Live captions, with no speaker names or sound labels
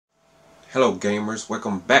Hello gamers,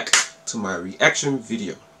 welcome back to my reaction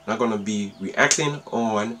video. I'm going to be reacting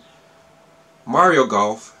on Mario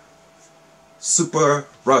Golf Super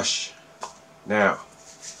Rush. Now,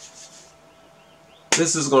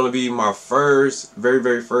 this is going to be my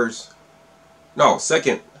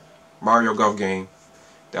second Mario Golf game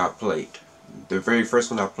that I played. The very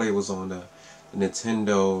first one I played was on the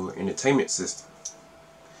Nintendo Entertainment System.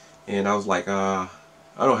 And I was like, I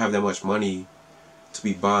don't have that much money to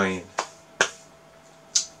be buying,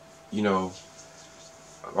 you know,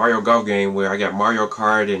 a Mario Golf game where I got Mario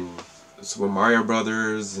Kart and Super Mario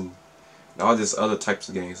Brothers and all this other types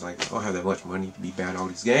of games. Like, I don't have that much money to be buying all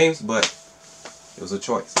these games, but it was a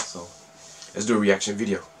choice. So let's do a reaction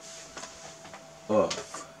video of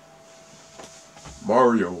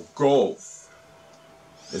Mario Golf.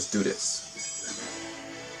 Let's do this.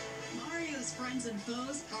 Mario's friends and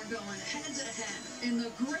foes are going head to head in the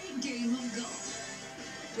great game of golf.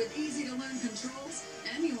 With easy to learn controls,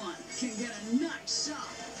 anyone can get a nice shot.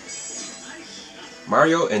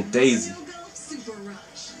 Mario and Daisy. Mario Golf Super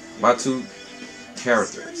Rush. My two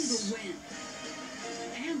characters. Study the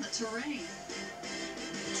wind and the terrain.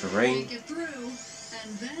 Terrain. Take it through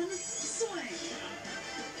and then swing.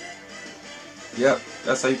 Yep,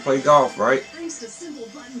 that's how you play golf, right? Thanks to simple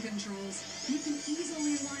button controls, you can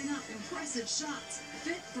easily line up impressive shots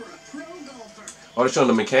fit for a pro golfer. Oh, they're showing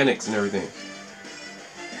the mechanics and everything.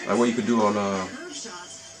 Like what you could do on Curve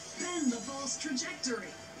shots bend the ball's trajectory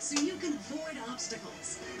so you can avoid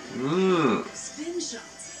obstacles. Spin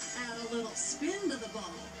shots add a little spin to the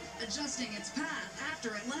ball, adjusting its path after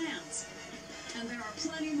it lands. And there are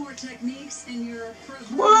plenty more techniques in your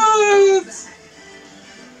What? bag.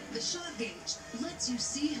 The shot gauge lets you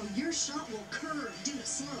see how your shot will curve due to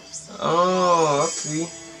slopes. Oh, I see.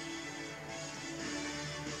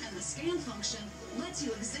 And the scan function lets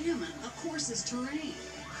you examine a course's terrain.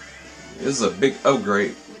 This is a big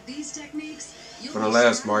upgrade With these techniques, you'll from the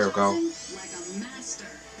last Mario Golf. like a master.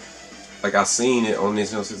 Like I seen it on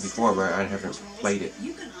Nintendo 64, but I haven't played it.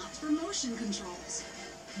 You can opt for motion controls.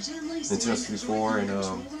 Gently Nintendo 64 and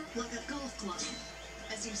like a golf club.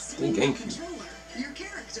 As you swing the GameCube. controller, your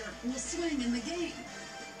character will swing in the game.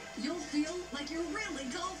 You'll feel like you're really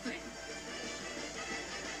golfing.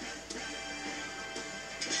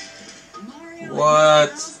 Mario What?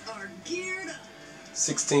 and Bowser are geared up.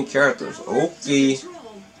 16 characters. Power to Okay.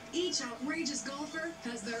 control. Each outrageous golfer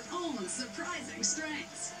has their own surprising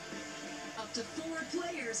strengths. Up to 4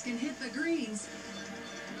 players can hit the greens.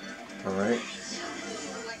 Alright.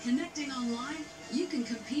 By connecting online, you can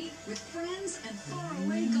compete with friends and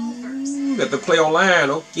faraway golfers. Got to play online.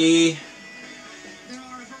 Okay. There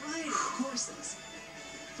are a variety of courses,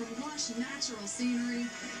 from lush natural scenery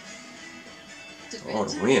to Oh,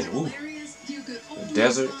 the wind. fantastical Ooh. areas you could only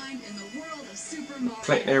desert. find in the world of Super Mario.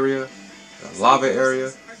 Plant area. The lava area.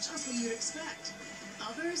 Some courses are just what you'd expect.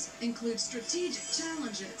 Others include strategic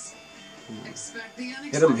challenges. Expect the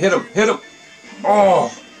unexpected. Hit him, hit him, hit him.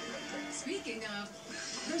 Oh. Speaking of,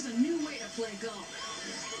 there's a new way to play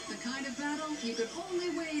golf. The kind of battle you could only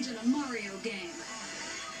wage in a Mario game.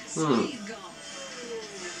 Speed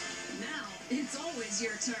golf. Now, it's always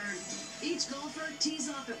your turn. Each golfer tees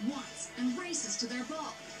off at once and races to their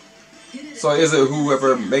ball. Hit it So is it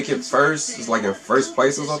whoever make it first is like in first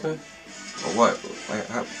place or something? Or what? Like,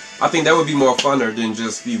 I think that would be more funner than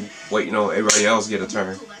just be waiting on everybody else get a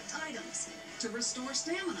turn. Collect items to restore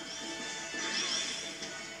stamina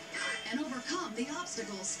and overcome the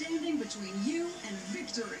obstacles standing between you and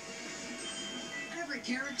victory. Every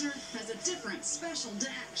character has a different special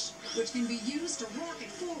dash, which can be used to rocket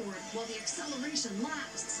forward while the acceleration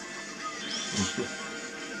lasts.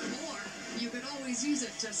 Or you could always use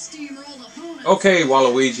it to steamroll opponents. Okay,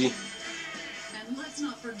 Waluigi. And let's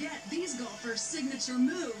not forget these golfers' signature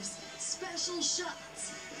moves, special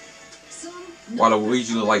shots. Some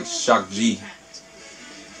Waluigi look like Shock G.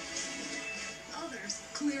 Others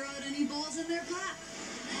clear out any balls in their path.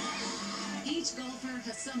 Each golfer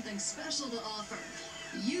has something special to offer.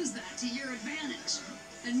 Use that to your advantage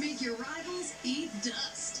and make your rivals eat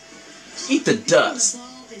dust. Eat the dust. The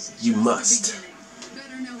ball is just You the must. beginning.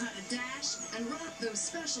 Better know how to dash and rock those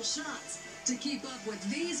special shots to keep up with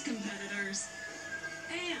these competitors.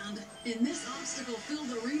 And in this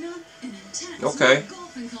obstacle-filled arena, an intense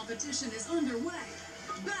golfing competition is underway.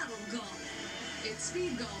 Battle golf. It's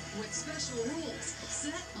speed golf with special rules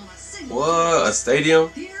set on a single What? A stadium?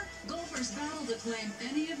 Here, golfers battle to claim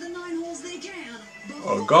any of the 9 holes they can.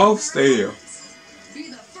 A golf stadium. Be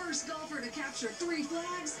the first golfer to capture 3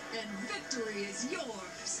 flags, and victory is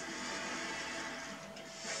yours.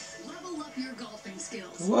 Level up your golfing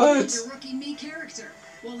skills. What? With your rookie Mii character.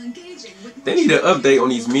 while engaging with They need an update on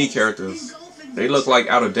these Mii characters. They look like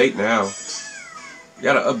out of date now. You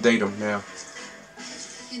gotta update them now.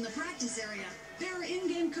 In the practice area, there are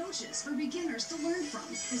in-game coaches for beginners to learn from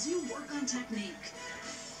as you work on technique.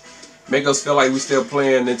 Make us feel like we still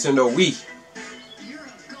playing Nintendo Wii. You're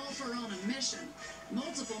a golfer on a mission.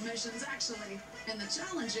 Multiple missions, actually. And the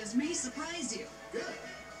challenges may surprise you.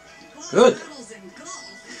 Good. Battles in golf.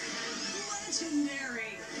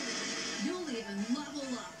 Legendary. You'll even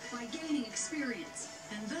level up by gaining experience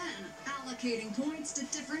and then allocating points to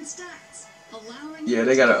different stats, allowing Yeah,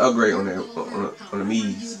 they got an upgrade on the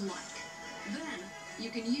Mii's. Then you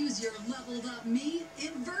can use your leveled up Mii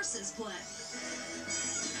in versus play.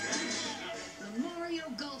 The Mario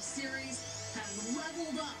Golf series has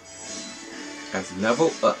leveled up. Has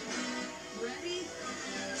leveled up. Ready?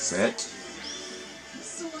 Set.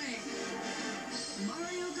 Swing.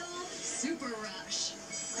 Mario Golf Super Rush.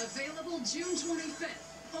 Available June 25th.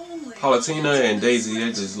 Only Palutena and Daisy, they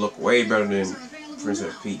just look way better than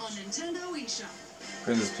Princess Peach. on Nintendo eShop.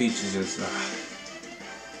 Princess Peach is just,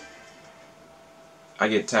 I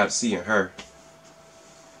get tired of seeing her.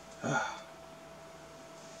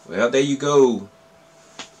 Well, there you go.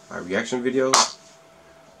 My reaction video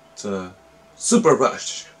to Super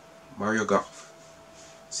Rush Mario Golf.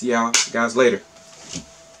 See y'all guys later.